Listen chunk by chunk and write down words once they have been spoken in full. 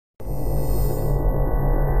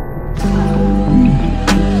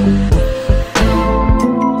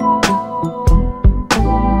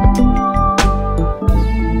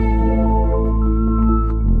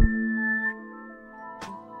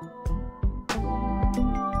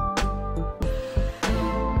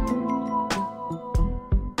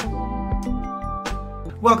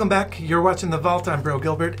Welcome back. You're watching The Vault. I'm Bro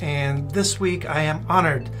Gilbert, and this week I am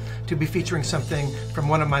honored to be featuring something from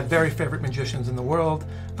one of my very favorite magicians in the world,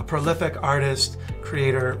 a prolific artist,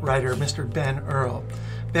 creator, writer, Mr. Ben Earl.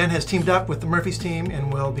 Ben has teamed up with the Murphy's team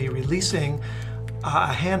and will be releasing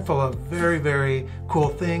a handful of very, very cool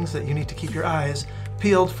things that you need to keep your eyes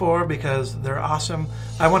peeled for because they're awesome.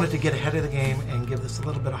 I wanted to get ahead of the game and give this a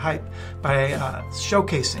little bit of hype by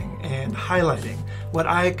showcasing and highlighting what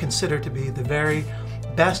I consider to be the very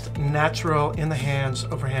best natural in the hands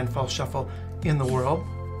overhand false shuffle in the world.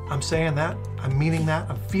 I'm saying that, I'm meaning that,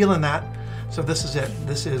 I'm feeling that. So this is it.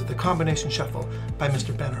 This is the Combination Shuffle by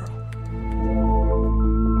Mr. Ben Earl.